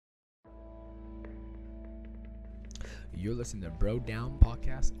You're listening to Bro Down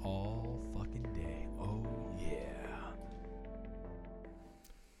Podcast all fucking day. Oh, yeah.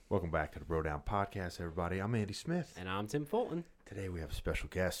 Welcome back to the Bro Down Podcast, everybody. I'm Andy Smith. And I'm Tim Fulton. Today we have a special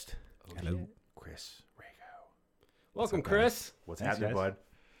guest, Hello. Chris Rago. Welcome, Chris. What's Thanks, happening, guys. bud?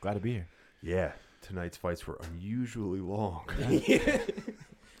 Glad to be here. Yeah, tonight's fights were unusually long.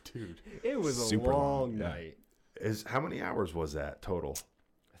 Dude. It was a Super long, long yeah. night. How many hours was that total?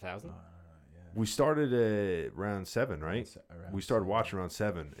 1,000? We started at around 7, right? Around We started 7. watching around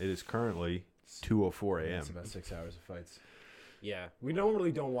 7. It is currently 2:04 a.m. It's about 6 hours of fights. Yeah. We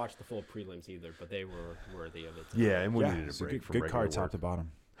normally don't watch the full prelims either, but they were worthy of it. Yeah, and we Yeah, needed a it's a break good, from good regular card top work. to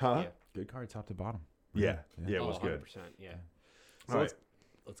bottom. Huh? Yeah. Good card top to bottom. Yeah. Yeah, it Oh, was good. 100%, yeah. All So right.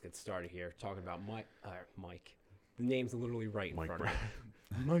 let's get started here. Talking about Mike. The name's literally right in Mike front Brown.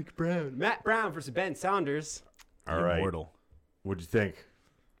 of me. Mike Brown. Matt Brown versus Ben Saunders. All right. Immortal. What'd you think?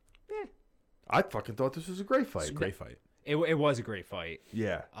 Eh. I fucking thought this was a great fight. It's a great fight. It was a great fight.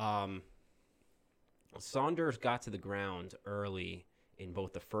 Yeah. Saunders got to the ground early in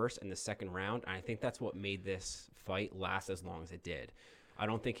both the first and the second round, and I think that's what made this fight last as long as it did. I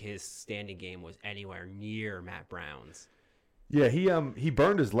don't think his standing game was anywhere near Matt Brown's. Yeah, he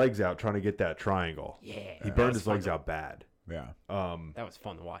burned his legs out trying to get that triangle. Yeah, He that burned was his fun legs to- out bad. Yeah. That was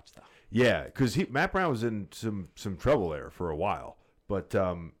fun to watch, though. Yeah, because Matt Brown was in some trouble there for a while, but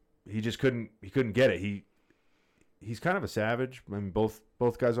he just couldn't get it. He's kind of a savage. I mean, both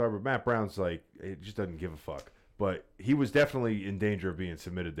guys are, but Matt Brown's like, he just doesn't give a fuck. But he was definitely in danger of being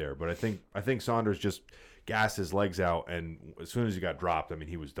submitted there. But I think Saunders just gassed his legs out, and as soon as he got dropped, I mean,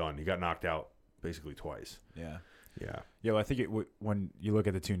 he was done. He got knocked out basically twice. Yeah. Yeah. Yeah, well, I think when you look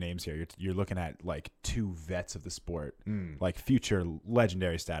at the two names here, you're looking at like two vets of the sport, like future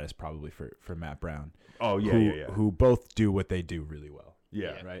legendary status probably for Matt Brown. Oh yeah, who, yeah. Who both do what they do really well.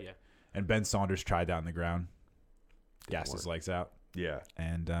 Yeah. right. Yeah. And Ben Saunders tried down the ground, gassed his legs out, Yeah.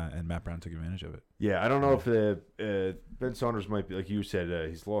 and Matt Brown took advantage of it. Yeah, I don't know if Ben Saunders might be, like you said,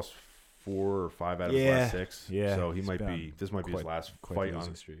 he's lost 4 or 5 out of his last 6. Yeah, So he he's might been be, this might be his last quite fight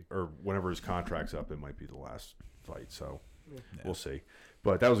losing on, streak. or whenever his contract's up, it might be the last fight. So we'll see.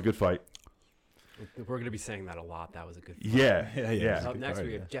 But that was a good fight. We're going to be saying that a lot. That was a good fight. Yeah. Yeah. Up good next, card,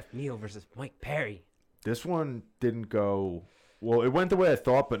 we have yeah. Jeff Neal versus Mike Perry. This one didn't go, well, it went the way I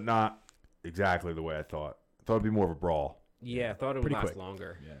thought, but not exactly the way I thought. I thought it'd be more of a brawl. Yeah, I thought it would Pretty last quick.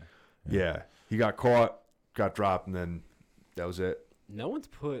 longer. Yeah. He got caught, got dropped, and then that was it. No one's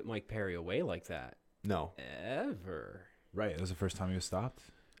put Mike Perry away like that. No. Ever. Right. It was the first time he was stopped.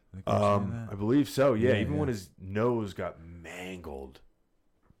 I think we were saying I that. believe so. Yeah, Yeah, even yeah. when his nose got mangled,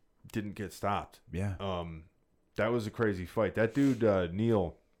 didn't get stopped. Yeah. That was a crazy fight. That dude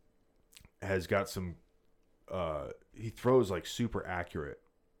Neal has got some. He throws like super accurate,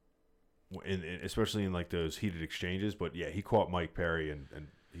 especially in like those heated exchanges. But yeah, he caught Mike Perry and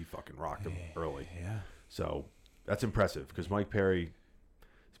he fucking rocked him early. Yeah. So that's impressive because Mike Perry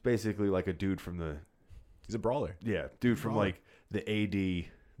is basically like a dude from the He's a brawler. dude from Brawler. like the AD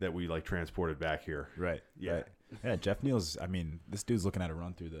that we like transported back here. Right. Yeah. Right. Yeah. Jeff Neal's. I mean, this dude's looking at a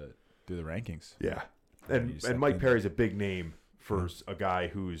run through the rankings. Yeah, you and stepped Mike in. Perry's a big name for a guy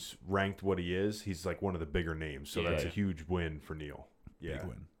who's ranked what he is. He's like one of the bigger names, so that's a Yeah. huge win for Neal. Yeah, Big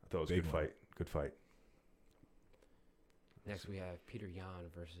win. I thought it was a Big good win. fight. Good fight. Next, we have Peter Yan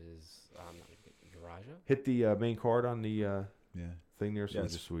versus Uraja. Hit the main card on the Yeah. thing there. So Yeah, we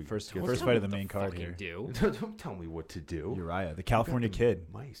it's just we first get first some- fight of the main card Fucking here. do. Don't tell me what to do. Uriah, the California kid.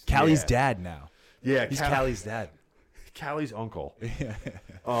 Mice. Callie's Yeah. dad now. Yeah, He's Cal- Callie's dad. Callie's uncle. Yeah.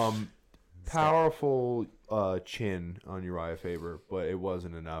 Powerful chin on Uriah Faber, but it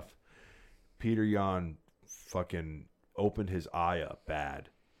wasn't enough. Peter Yan fucking opened his eye up bad.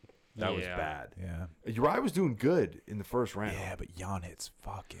 That was Yeah. bad. Yeah. Uriah was doing good in the first round. Yeah, but Jan hits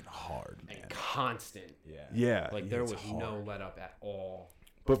fucking hard, man. And constant. Yeah. Yeah. Like, there was hits no hard. let up at all.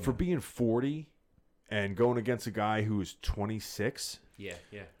 But for being 40 and going against a guy who was 26, Yeah,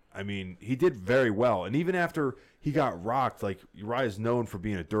 yeah. I mean, he did very well. And even after he got rocked, like, Uriah's known for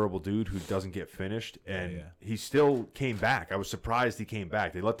being a durable dude who doesn't get finished. And yeah. he still came back. I was surprised he came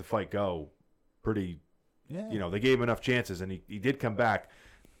back. They let the fight go pretty, Yeah. you know, they gave him enough chances. And he did come back.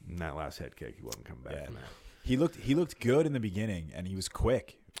 In that last head kick, he wasn't coming back Yeah. from that. He looked good in the beginning, and he was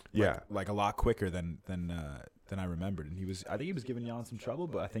quick. Yeah. like a lot quicker than I remembered. And I think he was giving Jan some trouble,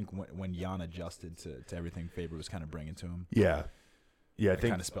 but I think when Jan adjusted to everything Faber was kind of bringing to him, Yeah. Yeah, I it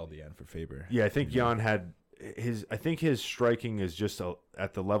think kind of spelled the end for Faber. Yeah, I think Jan had I think his striking is just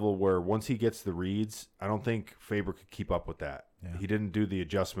at the level where once he gets the reads, I don't think Faber could keep up with that. Yeah. He didn't do the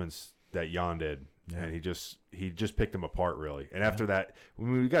adjustments that Jan did, Yeah. and he just picked him apart really. And after that,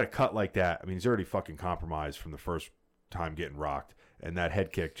 when we got a cut like that, I mean, he's already fucking compromised from the first time getting rocked, and that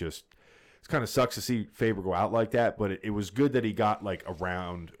head kick just it kind of sucks to see Faber go out like that. But it was good that he got like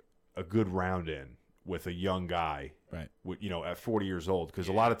a good round in with a young guy, Right. With, at 40 years old, because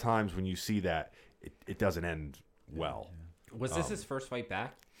a lot of times when you see that, it doesn't end well. Was this his first fight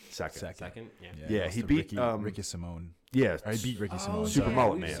back? Second. Second? Yeah. Yeah, lost he to beat, Ricky Simone. Yeah, Or he beat Ricky Simone. Super sorry.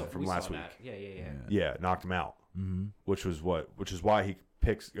 Mullet we Man saw- from we last saw week. that. Yeah. Yeah, knocked him out, which is why he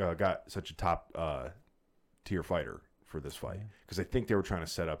got such a top tier fighter for this fight, because I think they were trying to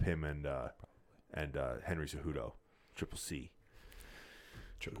set up him and Henry Cejudo, Triple C.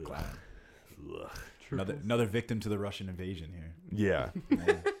 Triple Clown. Another victim to the Russian invasion here. Yeah.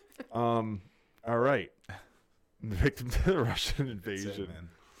 All right. The victim to the Russian invasion. man.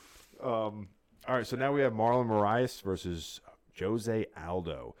 All right, so now we have Marlon Moraes versus Jose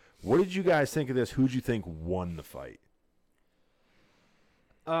Aldo. What did you guys think of this? Who'd you think won the fight?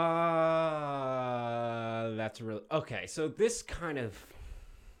 That's really okay. So this kind of.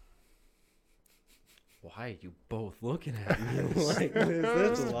 Why are you both looking at me like this?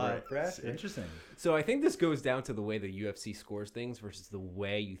 That's a lot of pressure. Interesting. So I think this goes down to the way the UFC scores things versus the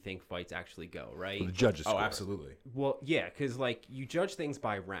way you think fights actually go, right? The judges. Oh, score. absolutely. Well, yeah, because like you judge things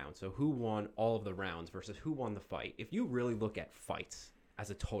by round. So who won all of the rounds versus who won the fight. If you really look at fights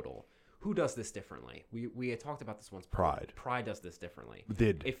as a total, who does this differently? We had talked about this once. Pride. Pride does this differently.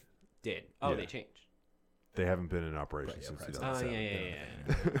 Did. Oh, Yeah. they changed. They haven't been in operation Right, yeah, since Pride's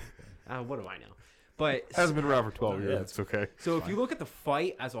 2007. Yeah. What do I know? But Hasn't been around for 12 years. Yeah, It's okay. so if you look at the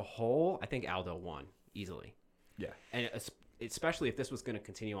fight as a whole, I think Aldo won easily. Yeah. And especially if this was going to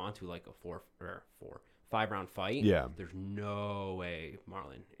continue on to like a 5-round fight. Yeah. There's no way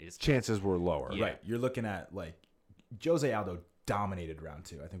Marlon is. Chances were lower. Yeah. Right. You're looking at like Jose Aldo dominated round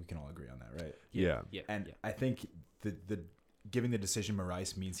 2. I think we can all agree on that, right? Yeah. Yeah. And yeah. I think the giving the decision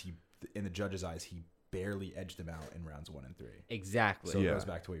Moraes means he, in the judge's eyes, he barely edged him out in rounds 1 and 3. Exactly. So Yeah. it goes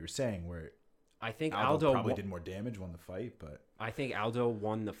back to what you were saying, where I think Aldo probably did more damage, won the fight, but I think Aldo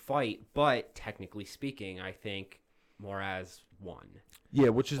won the fight, but technically speaking, I think Moraes won. Yeah,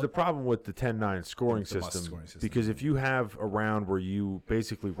 which is the problem with the 10-9 scoring The must system. scoring system. Because if you have a round where you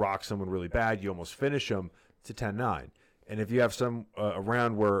basically rock someone really bad, you almost finish them, it's a 10-9. And if you have a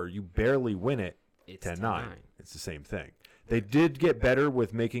round where you barely win it, It's 10-9. 10-9. It's the same thing. They did get better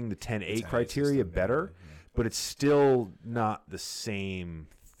with making the 10-8 criteria system, better, but it's still not the same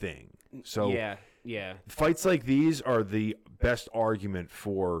thing. So yeah. fights like these are the best argument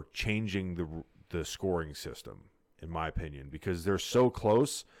for changing the scoring system, in my opinion, because they're so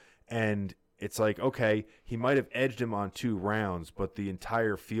close, and it's like, okay, he might have edged him on 2 rounds, but the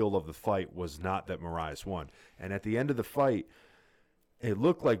entire feel of the fight was not that Moraes won. And at the end of the fight, it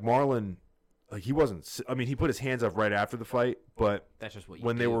looked like Marlon, like he wasn't. I mean, he put his hands up right after the fight, but That's just what you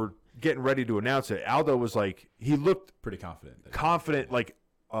when they do. were getting ready to announce it, Aldo was like, he looked pretty confident. confident, like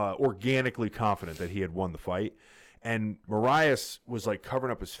organically confident that he had won the fight. And Moraes was like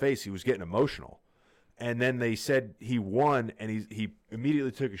covering up his face. He was getting emotional. And then they said he won, and he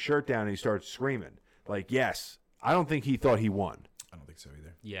immediately took his shirt down and he started screaming. Like, yes. I don't think he thought he won. I don't think so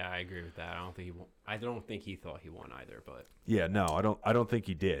either. Yeah, I agree with that. I don't think he thought he won either, but Yeah, no, I don't think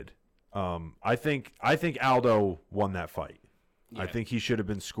he did. I think Aldo won that fight. I Yeah. think he should have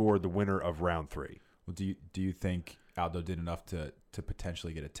been scored the winner of round 3. Well, do you think Aldo did enough to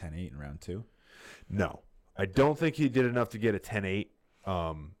potentially get a 10-8 in round 2? No, I don't think he did enough to get a 10-8.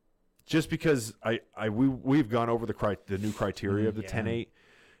 Just because we've gone over the new criteria of the Yeah. 10-8,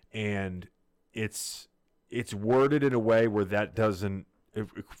 and it's worded in a way where that doesn't,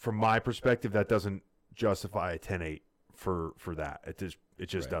 from my perspective, that doesn't justify a 10-8 for that. It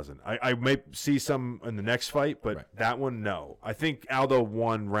just Right. doesn't. I may see some in the next fight, but Right. that one, no. I think Aldo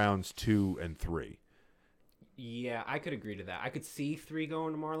won rounds 2 and 3. yeah, I could agree to that. I could see 3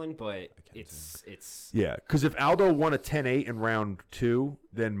 going to Marlon, but it's Yeah, because if Aldo won a 10-8 in round 2,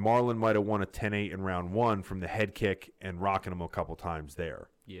 then Marlon might have won a 10-8 in round 1 from the head kick and rocking him a couple times there.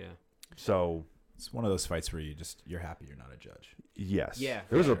 yeah. So, It's one of those fights where you're happy you're not a judge. yes. Yeah,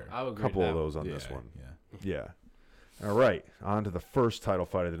 There was fair. I would a agree couple with of that. those on this one. Yeah. Yeah. All right, on to the first title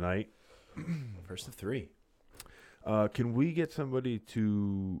fight of the night. First of 3. Can we get somebody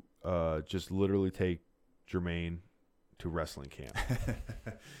to just literally take Jermaine to wrestling camp?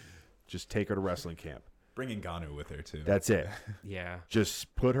 Just take her to wrestling camp. Bring Ngannou with her too. That's it. Yeah.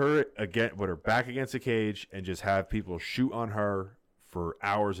 Just put her back against the cage and just have people shoot on her for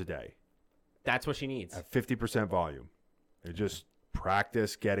hours a day That's what she needs. at 50% volume. And just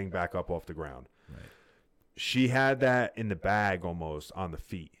practice getting back up off the ground. Right. She had that in the bag almost on the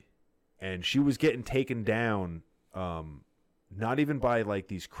feet. And she was getting taken down, not even by like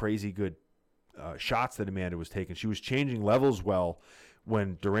these crazy good shots that Amanda was taking. She was changing levels well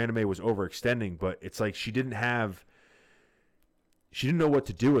when de Randamie was overextending, but it's like she didn't know what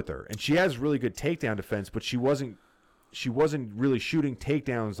to do with her. And she has really good takedown defense, but she wasn't really shooting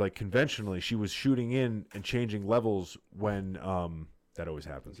takedowns like conventionally. She was shooting in and changing levels when that always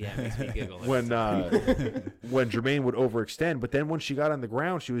happens. Yeah, it makes me giggle. When Germaine would overextend, but then when she got on the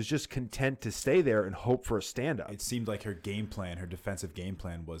ground, she was just content to stay there and hope for a stand-up. It seemed like her game plan, her defensive game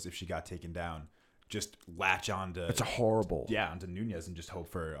plan, was if she got taken down, just latch on to onto Nunes and just hope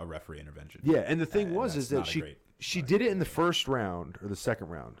for a referee intervention. Yeah, and the thing And was that's is that not a great she did it in the first round or the second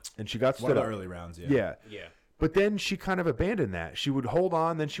round, and she got stood one of up. the early rounds. Yeah. Yeah. But then she kind of abandoned that. She would hold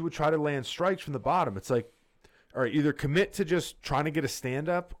on, then she would try to land strikes from the bottom. It's like, all right, either commit to just trying to get a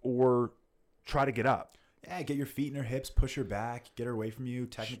stand-up or try to get up. Yeah, get your feet in her hips, push her back, get her away from you,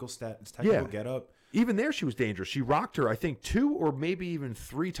 technical get up. Even there, she was dangerous. She rocked her, I think, 2 or maybe even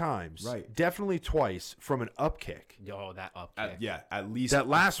 3 times. Right. Definitely twice from an up kick. Oh, that up kick. At least That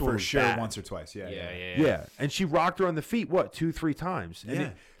last one for was sure bad. once or twice. Yeah. Yeah. And she rocked her on the feet, 2-3 times. And Yeah.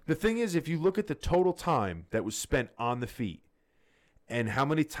 the thing is, if you look at the total time that was spent on the feet and how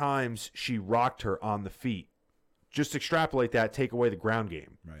many times she rocked her on the feet, just extrapolate that, take away the ground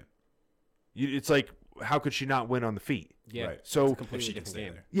game. Right. It's like, how could she not win on the feet? Yeah. Right. So, It's a If completely she can different stay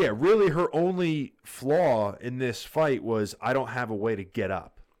game. there. yeah, really her only flaw in this fight was I don't have a way to get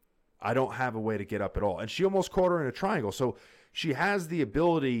up. I don't have a way to get up at all. And she almost caught her in a triangle. So she has the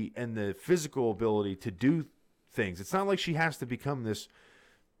ability and the physical ability to do things. It's not like she has to become this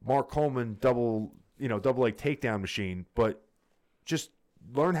Mark Coleman double leg takedown machine, but just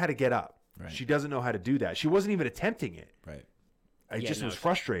learn how to get up. Right. She doesn't know how to do that. She wasn't even attempting it. Right. It Yeah, just no, was it's-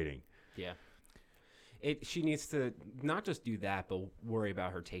 frustrating. Yeah. She needs to not just do that, but worry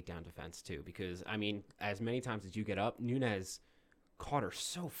about her takedown defense too. Because I mean, as many times as you get up, Nunes caught her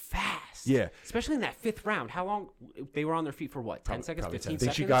so fast. Yeah. Especially in that 5th round. How long they were on their feet for? What? 10 seconds? probably 15 I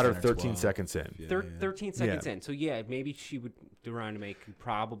think seconds? she got her 10 or 13 12. seconds in. Yeah. 13 seconds Yeah. in. So yeah, maybe she would Durandame could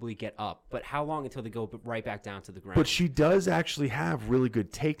probably get up, but how long until they go right back down to the ground? But she does actually have really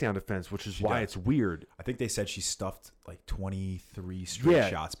good takedown defense, which is why does. it's weird. I think they said she stuffed like 23 straight Yeah.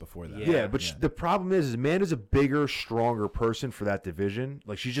 shots before that. Yeah, but the problem is Amanda's a bigger, stronger person for that division.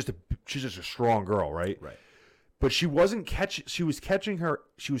 Like she's just a strong girl, right? Right. But she wasn't catching. She was catching her.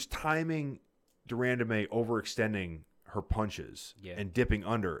 She was timing de Randamie overextending her punches Yeah. and dipping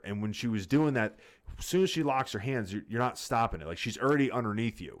under. And when she was doing that, as soon as she locks her hands, you're not stopping it. Like she's already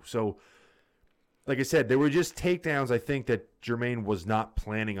underneath you. So, like I said, they were just takedowns. I think that Germaine was not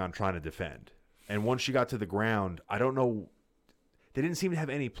planning on trying to defend. And once she got to the ground, I don't know. They didn't seem to have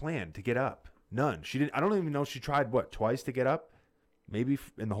any plan to get up. None. She didn't. I don't even know. She tried twice to get up, maybe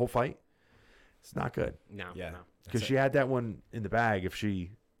in the whole fight. It's not good no, Yeah. no. because she had that one in the bag if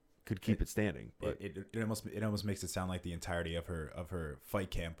she could keep it standing. But It almost makes it sound like the entirety of her fight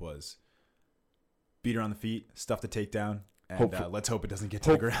camp was beat her on the feet, stuff the takedown, and Hope for- let's hope it doesn't get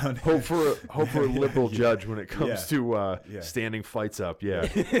to the ground. hope for a liberal judge when it comes to Yeah. standing fights up. Yeah,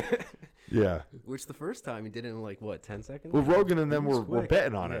 yeah. Which the first time he did it in like what 10 seconds? Well, Rogan and them was were quick.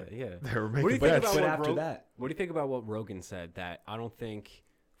 betting on yeah, it. yeah. They were What do you making think bets. about But what after that, What do you think about what Rogan said that I don't think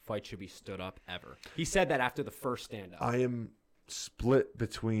fights should be stood up ever? He said that after the first stand up. I am split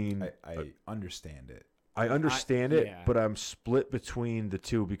between. I understand it. I understand it, yeah. but I'm split between the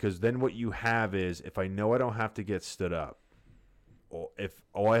two because then what you have is if I know I don't have to get stood up, or if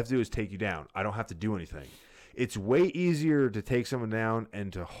all I have to do is take you down, I don't have to do anything. It's way easier to take someone down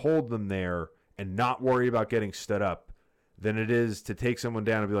and to hold them there and not worry about getting stood up than it is to take someone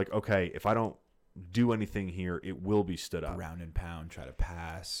down and be like, okay, if I don't do anything here, it will be stood up. Ground and pound, try to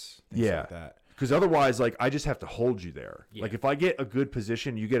pass, things Yeah. like that. Because otherwise, like, I just have to hold you there. Yeah. Like, if I get a good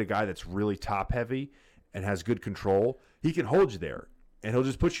position, you get a guy that's really top heavy and has good control, he can hold you there. And he'll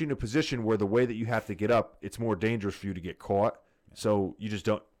just put you in a position where the way that you have to get up, it's more dangerous for you to get caught. So you just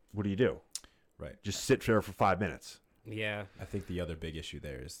don't, what do? Right. Just sit there for 5 minutes. yeah. I think the other big issue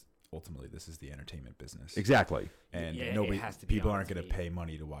there is ultimately this is the entertainment business. Exactly. And Yeah, it nobody, has to be people on aren't going to its feet. pay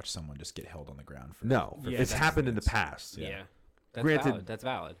money to watch someone just get held on the ground for No, Yeah, it's that's- happened in the past. Yeah. That's Granted- valid. That's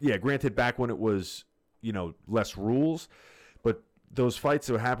valid. Yeah, granted, back when it was, less rules, but those fights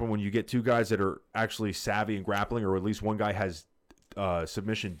that happen when you get two guys that are actually savvy in grappling, or at least one guy has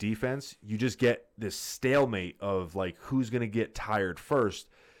submission defense, you just get this stalemate of like who's going to get tired first.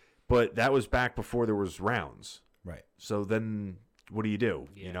 But that was back before there was rounds. Right. So then what do?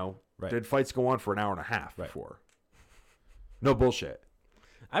 Yeah. Right. Did fights go on for an hour and a half Right. before? No bullshit.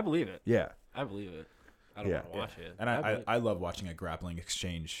 I believe it. Yeah. I believe it. I don't Yeah. want to watch it. And believe- I love watching a grappling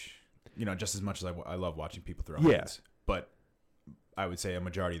exchange, just as much as I love watching people throw Yeah. hands. But I would say a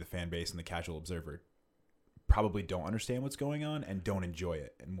majority of the fan base and the casual observer probably don't understand what's going on and don't enjoy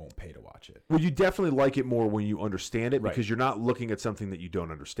it and won't pay to watch it. Well, you definitely like it more when you understand it Right. because you're not looking at something that you don't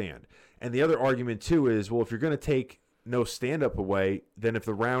understand. And the other argument, too, is, well, if you're going to take no stand-up away, then if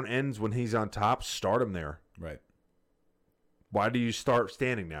the round ends when he's on top, start him there. Right. Why do you start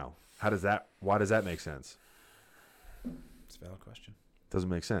standing now? Why does that make sense? It's a valid question. Doesn't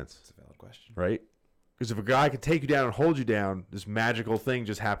make sense, It's a valid question. right? Because if a guy can take you down and hold you down, this magical thing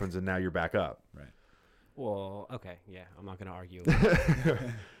just happens and now you're back up. Right. Well, okay, yeah, I'm not gonna argue.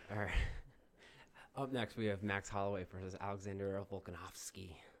 All right. Up next, we have Max Holloway versus Alexander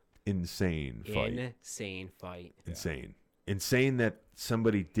Volkanovski. Insane fight. Insane fight. Insane. Insane that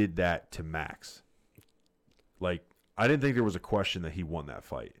somebody did that to Max. Like, I didn't think there was a question that he won that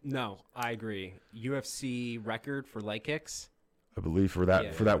fight. No, I agree. UFC record for leg kicks, I believe for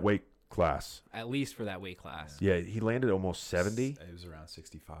that Yeah. weight class. at least for that weight class. Yeah, he landed almost 70, It was around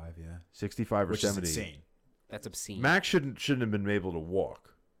 65, yeah. 65 or Which 70. is insane. That's obscene. Max shouldn't have been able to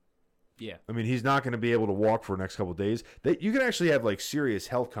walk. Yeah. I mean, he's not going to be able to walk for the next couple of days. You can actually have like serious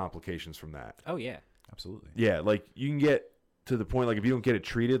health complications from that. Oh yeah. Absolutely. Yeah, like you can get to the point like if you don't get it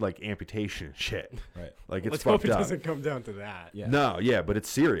treated, like amputation and shit. Right. Like it's Let's hope fucked it up. doesn't come down to that. Yeah. No, yeah, but it's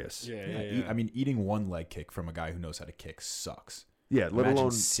serious. Yeah, I mean, eating one leg kick from a guy who knows how to kick sucks. Yeah, let Imagine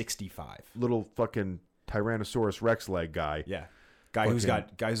alone 65. little fucking Tyrannosaurus Rex leg guy. Yeah. Guy who's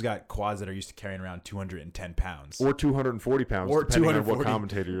got quads that are used to carrying around 210 pounds. Or 240 pounds, Or depending on what 240,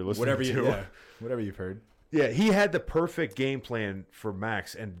 commentator you're listening whatever to. whatever you've heard. Yeah, he had the perfect game plan for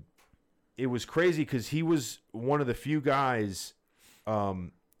Max, and it was crazy because he was one of the few guys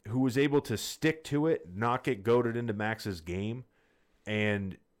who was able to stick to it, not get goaded into Max's game,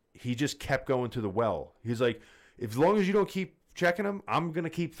 and he just kept going to the well. He's like, as long as you don't keep checking him, I'm going to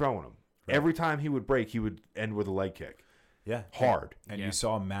keep throwing him. Right. Every time he would break, he would end with a leg kick. Yeah. Hard. And Yeah. you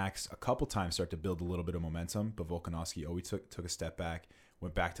saw Max a couple times start to build a little bit of momentum, but Volkanovski always took a step back,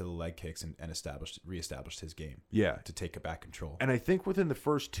 went back to the leg kicks and reestablished his game Yeah. to take back control. And I think within the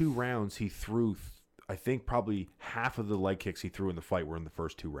first 2 rounds, he threw, I think probably half of the leg kicks he threw in the fight were in the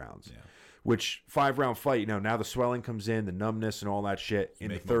first 2 rounds. Yeah. Which 5-round fight, now the swelling comes in, the numbness and all that shit in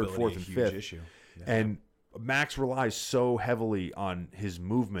the Make 3rd, mobility 4th, a and huge 5th. issue. Yeah. And Max relies so heavily on his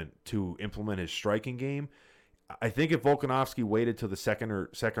movement to implement his striking game. I think if Volkanovski waited till the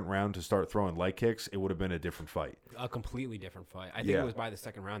second round to start throwing leg kicks, it would have been a different fight. A completely different fight. I think Yeah. it was by the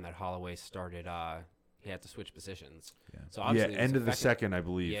second round that Holloway started. He had to switch positions. Yeah. So Yeah, obviously, it was end of the affecting- second, I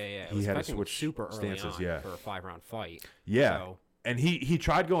believe. Yeah, yeah. It he was had to affecting switch super early stances. on Yeah, for a 5-round fight. yeah. So, And he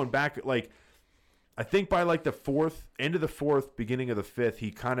tried going back, like, I think by like the end of the 4th, beginning of the 5th,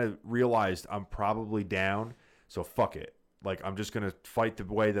 he kind of realized I'm probably down, so fuck it. Like, I'm just going to fight the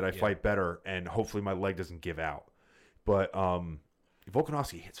way that I fight better, and hopefully my leg doesn't give out. But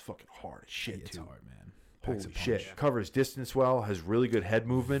Volkanovski hits fucking hard as shit, It's too. hard, man. Packs a Holy punch. shit. Covers distance well, has really good head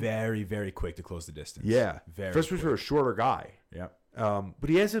movement. Very, very quick to close the distance. Yeah. Very Especially for a shorter guy. Yeah. But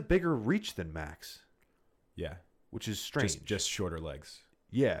he has a bigger reach than Max, Yeah. which is strange. Just shorter legs.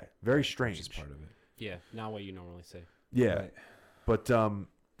 Yeah, very strange. Which is part of it. yeah, not what you normally say. Yeah. Right. But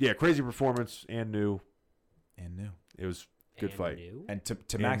yeah, crazy performance and new. And new. It was a good And fight. new? And to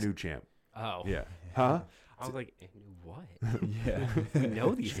And Max. new champ. Oh. Yeah. Huh? I was like, and what? Yeah. We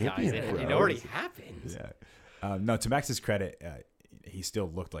know these guys. Champion, It bro. already happened. Yeah. No, to Max's credit, he still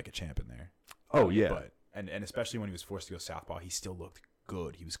looked like a champ in there. Oh yeah. But and especially when he was forced to go southpaw, he still looked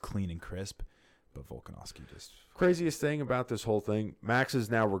good. He was clean and crisp. But Volkanovski just Craziest thing about this whole thing, Max is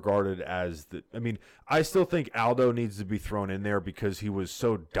now regarded as I still think Aldo needs to be thrown in there because he was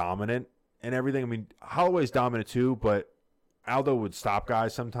so dominant and everything. I mean, Holloway's dominant too, but Aldo would stop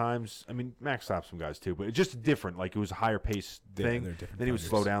guys sometimes. I mean, Max stopped some guys too, but it's just different. Like, it was a higher pace thing. they're different Then he would fighters.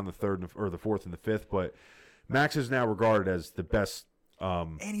 slow down the 3rd or the 4th and the 5th. But Max is now regarded as the best.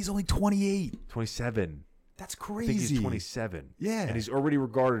 and he's only 28. 27. That's I crazy. think he's 27. Yeah. And he's already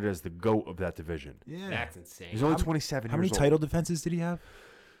regarded as the GOAT of that division. Yeah. That's insane. He's only 27 How years many old. title defenses did he have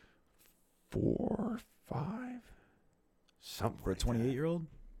 4, 5? Something for a like that. 28-year-old?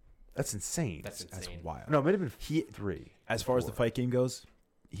 That's insane. That's That's insane. wild. No, it might have been 3. As far as the 4. fight game goes,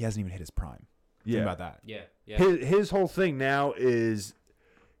 he hasn't even hit his prime. Think Yeah. about that. Yeah. Yeah. His whole thing now is,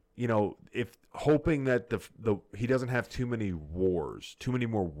 if hoping that he doesn't have too many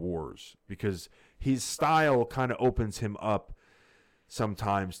more wars, because his style kind of opens him up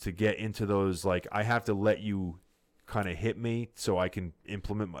sometimes to get into those, like, I have to let you kind of hit me so I can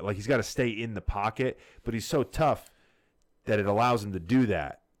implement like, he's got to stay in the pocket, but he's so tough that it allows him to do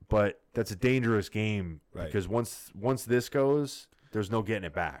that. But that's a dangerous game Right. because once this goes, there's no getting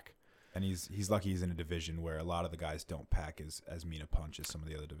it back. And he's lucky he's in a division where a lot of the guys don't pack as mean a punch as some of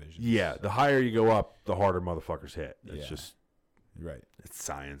the other divisions. Yeah, the higher you go up, the harder motherfuckers hit. It's just right. it's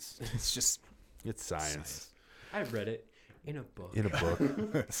science. It's just It's science. I read it in a book. In a book,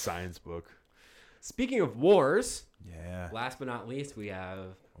 a science book. Speaking of wars, yeah. last but not least, we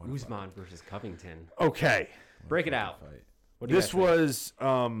have Usman versus Covington. Okay, Break it out. Fight. What do you this guys think?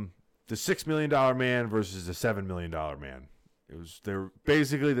 was the $6 million man versus the $7 million man. They're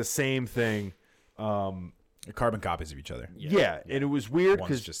basically the same thing. They're carbon copies of each other. Yeah, and it was weird One's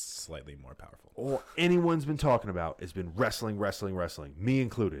because just slightly more powerful. all anyone's been talking about has been wrestling, me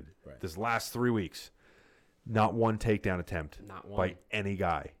included. Right. This last 3 weeks, not one takedown attempt Not one. by any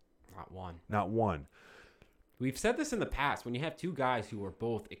guy. Not one. Not one. We've said this in the past. When you have two guys who are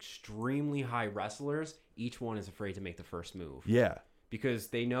both extremely high wrestlers, each one is afraid to make the first move Yeah. because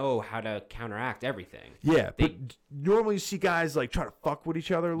they know how to counteract everything. Yeah, They- but normally you see guys like try to fuck with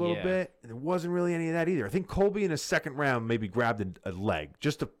each other a little Yeah. bit, and there wasn't really any of that either. I think Colby in his second round maybe grabbed a leg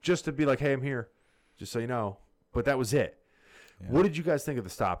just to be like, "Hey, I'm here," just so you know. But that was it. Yeah. What did you guys think of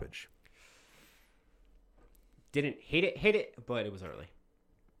the stoppage? Didn't hate it, but it was early.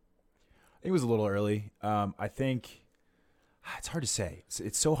 I think it was a little early. I think it's hard to say.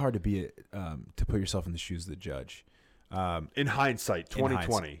 It's so hard to be to put yourself in the shoes of the judge. In hindsight,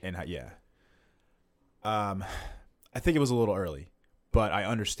 2020. I think it was a little early, but I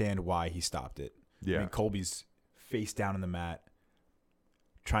understand why he stopped it. Yeah. I mean, Colby's face down in the mat,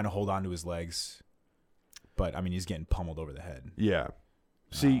 trying to hold on to his legs, but I mean, he's getting pummeled over the head. Yeah.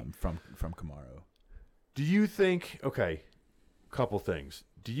 See, from Kamaru. do you think? Okay, couple things.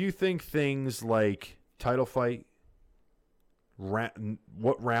 Do you think things like title fight, what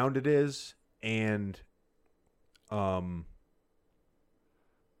round it is, and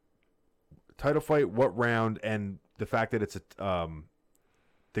title fight, what round, and the fact that it's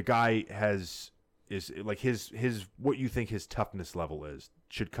the guy is like his what you think his toughness level is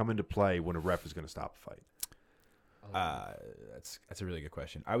should come into play when a ref is going to stop a fight? That's a really good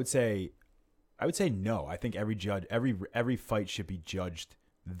question. I would say no. I think every fight should be judged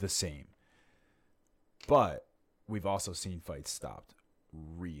the same. But we've also seen fights stopped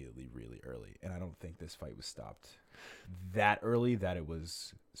really, really early, and I don't think this fight was stopped that early that it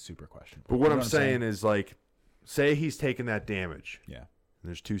was super questionable. But what You know I'm saying is, like, say he's taking that damage, yeah. and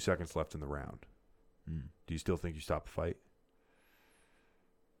there's 2 seconds left in the round. Do you still think you stop the fight?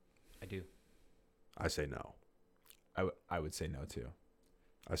 I do. I say no. I would say no too.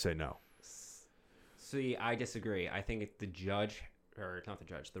 I say no. See, I disagree. I think the judge, or not the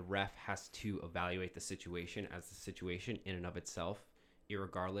judge, the ref has to evaluate the situation as the situation in and of itself,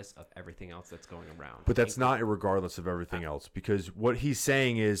 irregardless of everything else that's going around. But that's not regardless of everything else, because what he's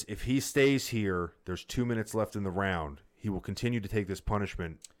saying is if he stays here, there's 2 minutes left in the round. He will continue to take this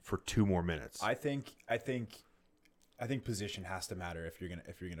punishment for 2 more minutes. I think position has to matter if you're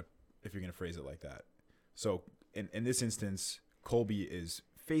gonna phrase it like that. So in this instance, Colby is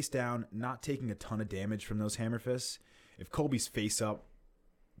face down, not taking a ton of damage from those hammer fists. If Colby's face up,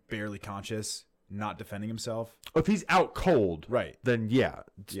 barely conscious, not defending himself, If he's out cold, right? then you have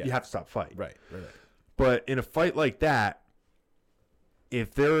to stop fight. Right. But in a fight like that,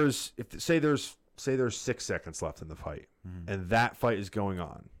 say there's 6 seconds left in the fight, and that fight is going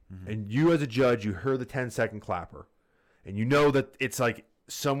on, and you as a judge, you hear the 10-second clapper, and you know that it's like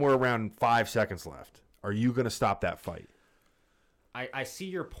somewhere around 5 seconds left. Are you going to stop that fight? I see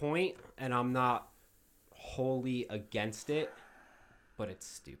your point, and I'm not wholly against it, but it's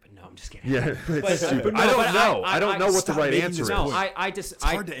stupid. No, I'm just kidding. Yeah, But- stupid. no, I don't but know. I- I don't know what the stop right making answer this is. No, point. it's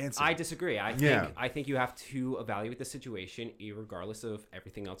hard to answer. I disagree. Yeah. I think you have to evaluate the situation regardless of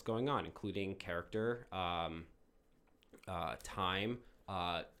everything else going on, including character, time,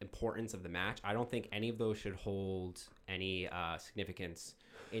 importance of the match. I don't think any of those should hold any significance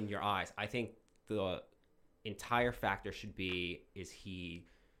in your eyes. I think the entire factor should be, is he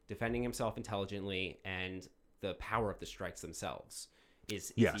defending himself intelligently, and the power of the strikes themselves.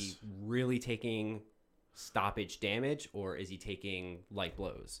 Is Yes. he really taking stoppage damage, or is he taking light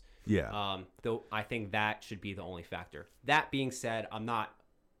blows? Yeah. Though I think that should be the only factor. That being said, I'm not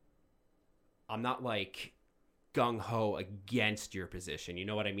like gung ho against your position. You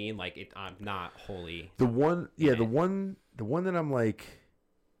know what I mean? Like I'm not wholly. The one that I'm like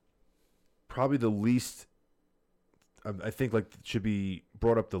probably the least, I think like should be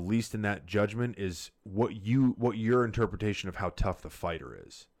brought up the least in that judgment is what your interpretation of how tough the fighter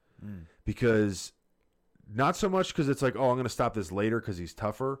is, because not so much because it's like, oh, I'm going to stop this later because he's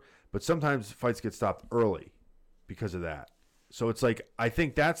tougher, but sometimes fights get stopped early because of that. So it's like, I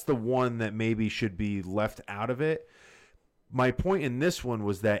think that's the one that maybe should be left out of it. my point in this one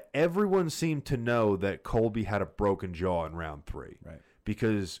was that everyone seemed to know that Colby had a broken jaw in round 3. Right.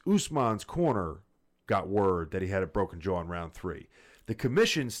 Because Usman's corner got word that he had a broken jaw in round 3. The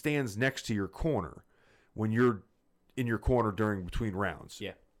commission stands next to your corner when you're in your corner between rounds.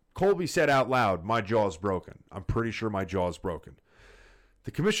 Yeah. Colby said out loud, my jaw's broken. I'm pretty sure my jaw's broken.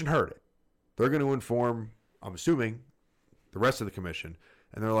 The commission heard it. They're going to inform, I'm assuming, the rest of the commission.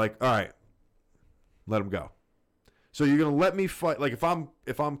 And they're like, all right, let him go. So you're going to let me fight. Like if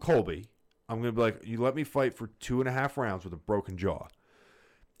I'm Colby, I'm going to be like, you let me fight for 2.5 rounds with a broken jaw.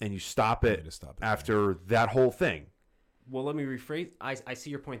 And you stop it, after that whole thing. Well, let me rephrase. I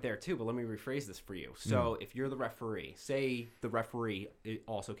see your point there too, but let me rephrase this for you. So if you're the referee, say the referee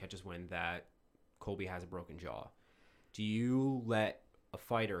also catches wind that Colby has a broken jaw. Do you let a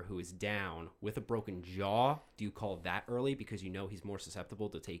fighter who is down with a broken jaw, do you call that early because you know he's more susceptible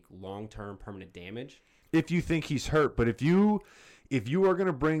to take long-term permanent damage? If you think he's hurt, but if you are going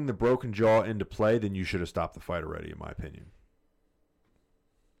to bring the broken jaw into play, then you should have stopped the fight already, in my opinion.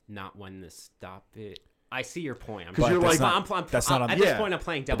 Not when the stop it. I see your point. That's not on this yeah. point, I'm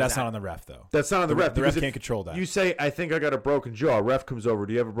playing But devil's that's not on the ref, though. That's not on the ref. The ref because can't control that. You say, I think I got a broken jaw. Ref comes over.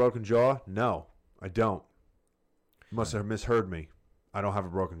 Do you have a broken jaw? No, I don't. You must have misheard me. I don't have a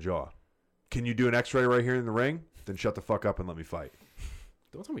broken jaw. Can you do an x-ray right here in the ring? Then shut the fuck up and let me fight.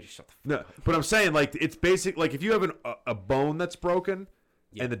 Don't tell me to shut the fuck No, up. but I'm saying, like, it's basic. Like, if you have a bone that's broken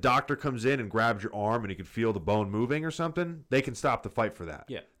Yeah. and the doctor comes in and grabs your arm and he can feel the bone moving or something, they can stop the fight for that.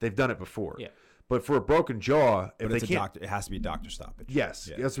 Yeah. They've done it before. Yeah. But for a broken jaw, if But they it's can't... doctor. It has to be a doctor stoppage. Yes,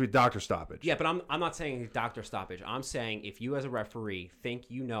 Yeah. it has to be doctor stoppage. Yeah, but I'm not saying doctor stoppage. I'm saying if you as a referee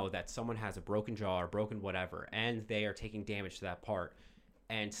think you know that someone has a broken jaw or broken whatever, and they are taking damage to that part,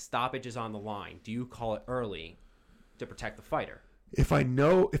 and stoppage is on the line, do you call it early to protect the fighter? If I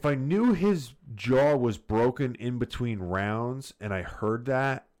knew his jaw was broken in between rounds and I heard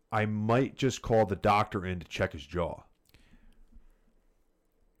that, I might just call the doctor in to check his jaw.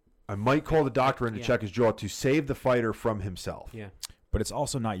 I might call the doctor in to check his jaw to save the fighter from himself. Yeah. But it's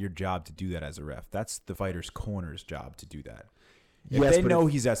also not your job to do that as a ref. That's the fighter's corner's job to do that. If Yes, they but know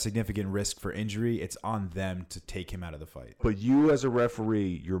he's at significant risk for injury, it's on them to take him out of the fight. But you as a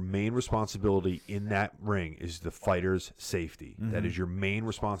referee, your main responsibility in that ring is the fighter's safety. Mm-hmm. That is your main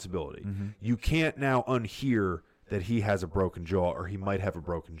responsibility. You can't now unhear that he has a broken jaw or he might have a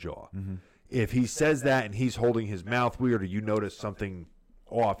broken jaw. Mm-hmm. If he says that and he's holding his mouth weird or you notice something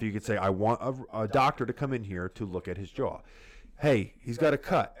off, you could say, I want a doctor to come in here to look at his jaw. Hey, he's got a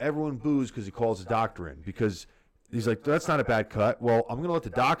cut. Everyone boos because he calls a doctor in because he's like, that's not a bad cut. Well, I'm going to let the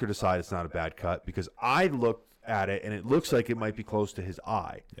doctor decide it's not a bad cut because I looked at it and it looks like it might be close to his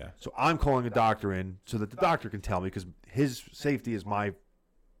eye. Yeah. So I'm calling a doctor in so that the doctor can tell me because his safety is my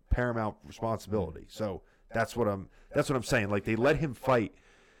paramount responsibility. So that's what I'm saying. Like, they let him fight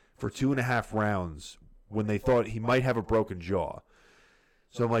for 2.5 rounds when they thought he might have a broken jaw.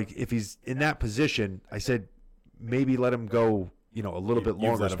 So I'm like, if he's in that position, I said maybe let him go, a little bit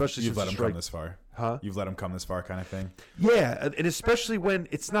longer, especially you've since let him come this far. Huh? You've let him come this far, kind of thing. Yeah, and especially when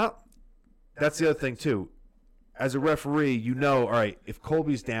it's not. That's the other thing too. As a referee, all right, if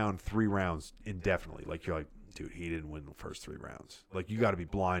Colby's down 3 rounds indefinitely, like you're like, dude, he didn't win the first 3 rounds. Like, you got to be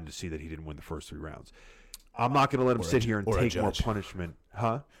blind to see that he didn't win the first 3 rounds. I'm not going to let him sit here and take more punishment,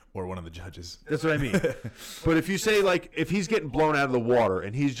 huh? Or one of the judges. That's what I mean. But if you say, like, if he's getting blown out of the water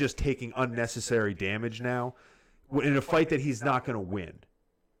and he's just taking unnecessary damage now in a fight that he's not going to win,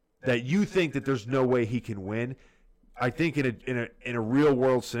 that you think that there's no way he can win, I think in a real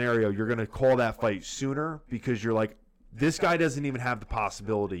world scenario, you're going to call that fight sooner because you're like, this guy doesn't even have the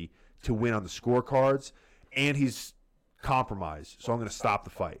possibility to win on the scorecards, and he's compromised, so I'm going to stop the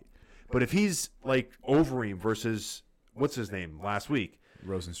fight. But if he's like Overeem versus what's his name last week,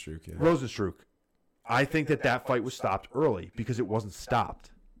 Rosenstruck, yeah. Rosenstruck, I think that fight was stopped early because it wasn't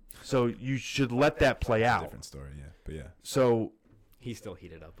stopped. So you should let that play out. Different story, yeah. But yeah. So He's still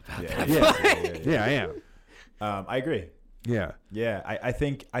heated up about Yeah, that. yeah, I am. I agree. Yeah. Yeah, I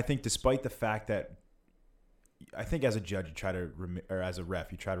think despite the fact that I think as a judge you try to or as a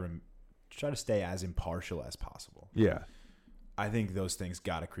ref you try to stay as impartial as possible. Yeah. I think those things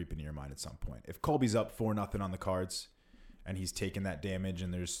got to creep into your mind at some point. If Colby's up 4-0 on the cards and he's taking that damage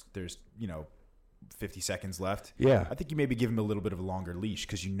and there's 50 seconds left. Yeah. I think you maybe give him a little bit of a longer leash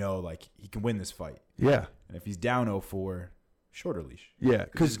because like he can win this fight. Yeah. And if he's down 0-4, shorter leash. Yeah.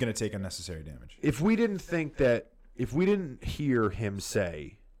 Because he's going to take unnecessary damage. If we didn't hear him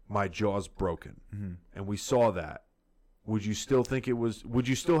say my jaw's broken and we saw that, would you still think would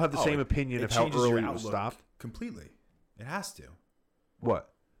you still have the same opinion of how changes your early it was outlook stopped? completely. It has to.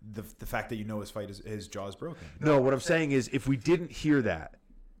 What? the fact that his jaw is broken. No, what I'm saying is, if we didn't hear that,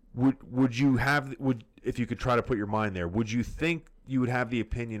 would you if you could try to put your mind there, would you think you would have the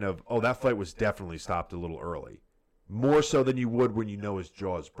opinion of, oh, that fight was definitely stopped a little early, more so than you would when you know his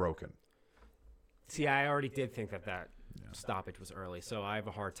jaw is broken? See, I already did think that stoppage was early, so I have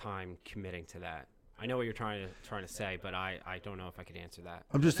a hard time committing to that. I know what you're trying to say, but I don't know if I could answer that.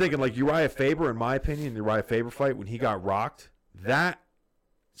 I'm just thinking, like Uriah Faber, in my opinion, the Uriah Faber fight, when he got rocked, that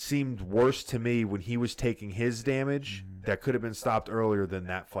seemed worse to me when he was taking his damage. That could have been stopped earlier than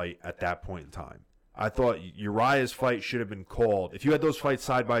that fight at that point in time. I thought Uriah's fight should have been called. If you had those fights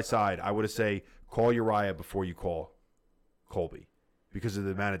side by side, I would have say call Uriah before you call Colby because of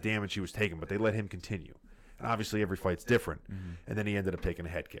the amount of damage he was taking, but they let him continue. And obviously every fight's different. And then he ended up taking a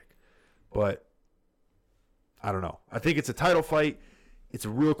head kick. But I don't know. I think it's a title fight. It's a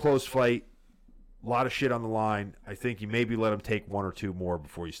real close fight. A lot of shit on the line. I think you maybe let him take one or two more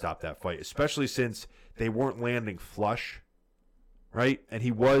before you stop that fight, especially since they weren't landing flush, right? And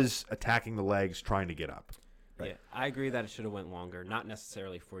he was attacking the legs, trying to get up. Right. Yeah, I agree that it should have went longer. Not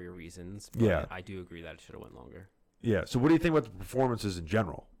necessarily for your reasons, but Yeah. I do agree that it should have went longer. Yeah. So what do you think about the performances in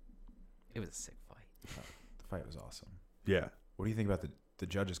general? It was a sick fight. The fight was awesome. Yeah. What do you think about the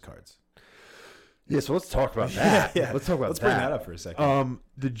judges' cards? Yeah, so let's talk about that. Yeah. Let's talk about Let's that. bring that up for a second.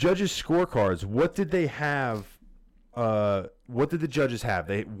 The judges' scorecards, what did they have? What did the judges have?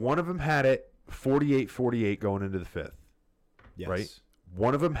 One of them had it 48-48 going into the fifth, Yes. right?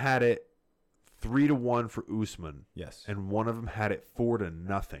 One of them had it 3-1 for Usman, Yes. and one of them had it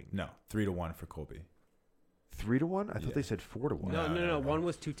 4-0. No, 3-1 for Colby. 3-1? I Yeah. thought they said 4-1. No. One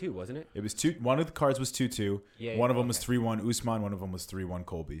was 2-2, wasn't it? It was two. One of the cards was 2-2. Yeah, One of them okay. was 3-1 Usman. One of them was 3-1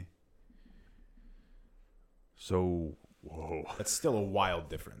 Colby. So, whoa. That's still a wild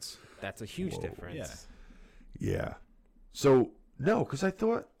difference. That's a huge Whoa. difference. Yeah. Yeah. So, no, because I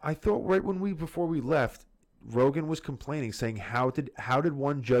thought right before we left, Rogan was complaining, saying how did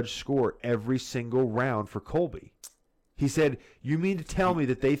one judge score every single round for Colby? He said, "You mean to tell me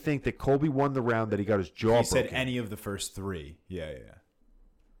that they think that Colby won the round that he got his jaw He said broken?" any of the first three. Yeah.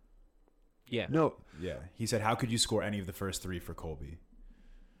 Yeah. No. Yeah. He said, how could you score any of the first three for Colby?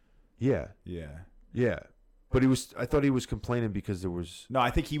 Yeah. Yeah. But I thought he was complaining because there was. No, I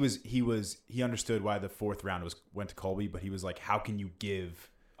think he understood why the fourth round went to Colby, but he was like, how can you give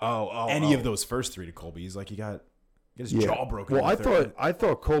any of those first three to Colby? He's like, he got his jaw broken. Well, in the third. I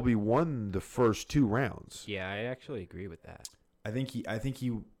thought Colby won the first two rounds. Yeah, I actually agree with that. I think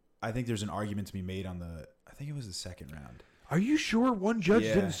there's an argument to be made on I think it was the second round. Are you sure one judge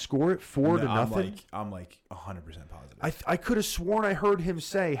Yeah. didn't score it 4-0? I'm like 100% positive. I could have sworn I heard him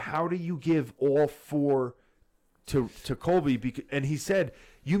say, "How do you give all four to Colby?" And he said,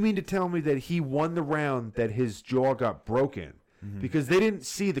 "You mean to tell me that he won the round that his jaw got broken?" Because they didn't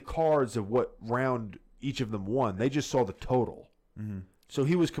see the cards of what round each of them won. They just saw the total. So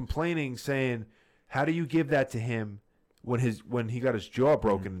he was complaining, saying, "How do you give that to him when he got his jaw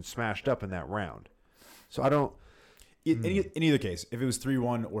broken and smashed up in that round?" So I don't. In either case, if it was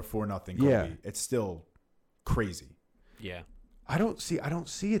 3-1 or 4-0 Colby, Yeah. it's still crazy. Yeah. I don't see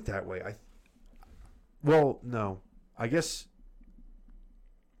it that way. Well, no. I guess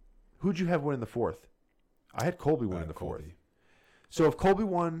who'd you have win in the fourth? I had Colby win in the fourth. Colby. So if Colby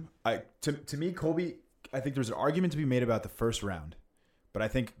won, To me, Colby, I think there's an argument to be made about the first round, but I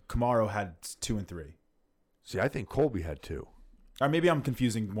think Kamaru had 2 and 3. see, I think Colby had two. Or maybe I'm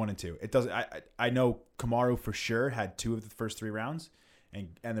confusing 1 and 2. It doesn't. I know Kamaru for sure had 2 of the first 3 rounds, and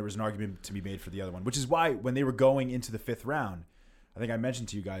there was an argument to be made for the other one, which is why when they were going into the fifth round, I think I mentioned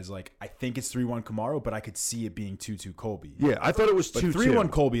to you guys, like, I think it's 3-1 Kamaru, but I could see it being 2-2 Colby. Yeah, I thought it was But 2-2.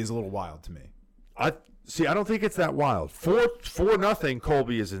 3-1 Colby is a little wild to me. I don't think it's that wild. 4-0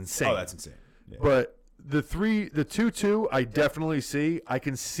 Colby is insane. Oh, that's insane. Yeah. But the 2-2, I definitely see. I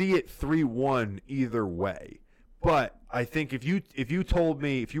can see it 3-1 either way. But I think if you told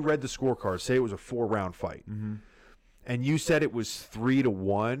me, if you read the scorecard, say it was a 4-round fight, and you said it was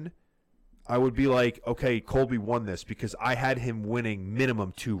 3-1, I would be like, okay, Colby won this because I had him winning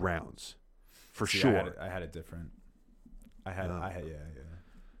minimum 2 rounds for See, sure. I had it different. I had yeah.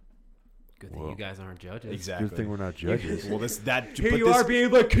 Good thing you guys aren't judges. Exactly. Good thing we're not judges. Well, Here you are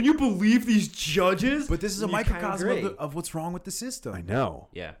being like, can you believe these judges? But this is a You kinda microcosm agree. of what's wrong with the system. I know.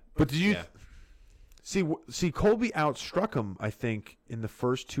 Yeah. But did you Yeah. see Colby outstruck him, I think, in the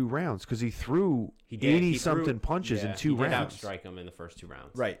first 2 rounds because he threw 80-something punches in 2 he did rounds. outstrike him in the first 2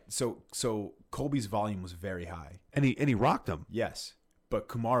 rounds. Right. So Colby's volume was very high. And he rocked him. Yes. But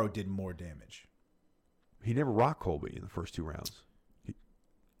Kamaru did more damage. He never rocked Colby in the first 2 rounds.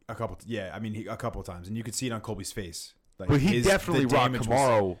 A couple of times, and you could see it on Colby's face. Like, But he the definitely rocked damage was-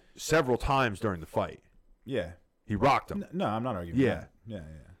 Kamaru several times during the fight. Yeah. He rocked him. No, I'm not arguing. Yeah. That. Yeah.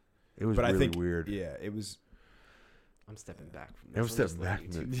 It was But really I think weird. Yeah, it was. I'm stepping back from this. I'm I'm stepping just back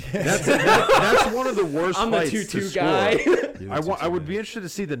letting from you it. two- That's one of the worst I'm the fights 2-2 to guy. score. I would be interested to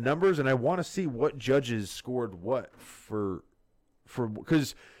see the numbers, and I want to see what judges scored what for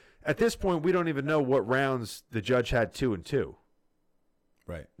because at this point we don't even know what rounds the judge had 2 and 2.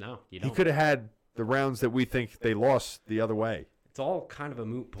 Right. No, you He don't. could have had the rounds that we think they lost the other way. It's all kind of a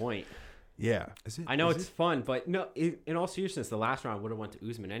moot point. Yeah. Is it? I know is it's it? fun, but no. In all seriousness, the last round would have went to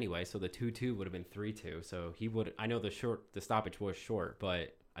Usman anyway, so the 2-2 would have been 3-2. So he would. I know the stoppage was short,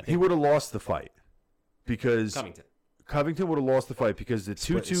 but I He think would have lost the fight because Covington. would have lost the fight because the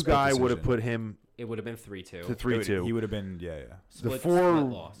 2-2 split guy would have decision. put him It would have been 3-2. to It would- 3-2. He would have been. Yeah. The Split 4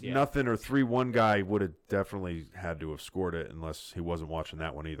 loss, yeah. nothing or 3-1 guy would have definitely had to have scored it unless he wasn't watching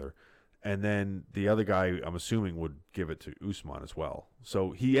that one either. And then the other guy, I'm assuming, would give it to Usman as well. So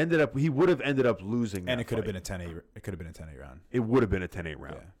he would have ended up losing. And that it could have fight. been a 10-8. It could have been a 10-8 round. It would have been a 10-8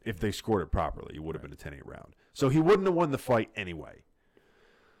 round Yeah. if they scored it properly. It would have been a 10-8 round. So he wouldn't have won the fight anyway.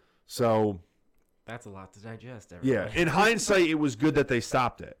 So That's a lot to digest. yeah, Everybody. in hindsight, it was good that they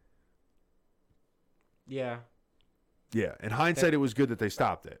stopped it. Yeah. Yeah, in hindsight, it was good that they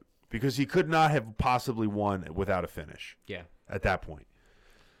stopped it because he could not have possibly won without a finish Yeah. at that point.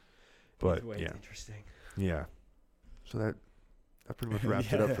 But Either way, yeah, it's interesting. yeah. So that pretty much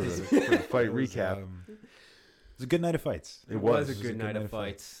wraps Yeah, it up for the fight It was, recap. It was a good night of fights. It It was. was a good night of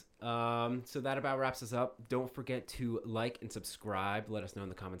fights. So that about wraps us up. Don't forget to like and subscribe. Let us know in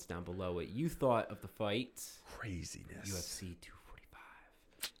the comments down below what you thought of the fight. Craziness. UFC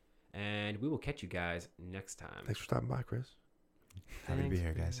 245. And we will catch you guys next time. Thanks for stopping by, Chris. Happy to be Thanks,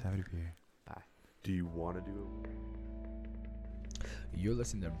 here, guys. man. Happy to be here. Do you want to do it? You're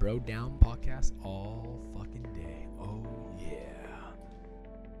listening to Bro Down Podcast all fucking day.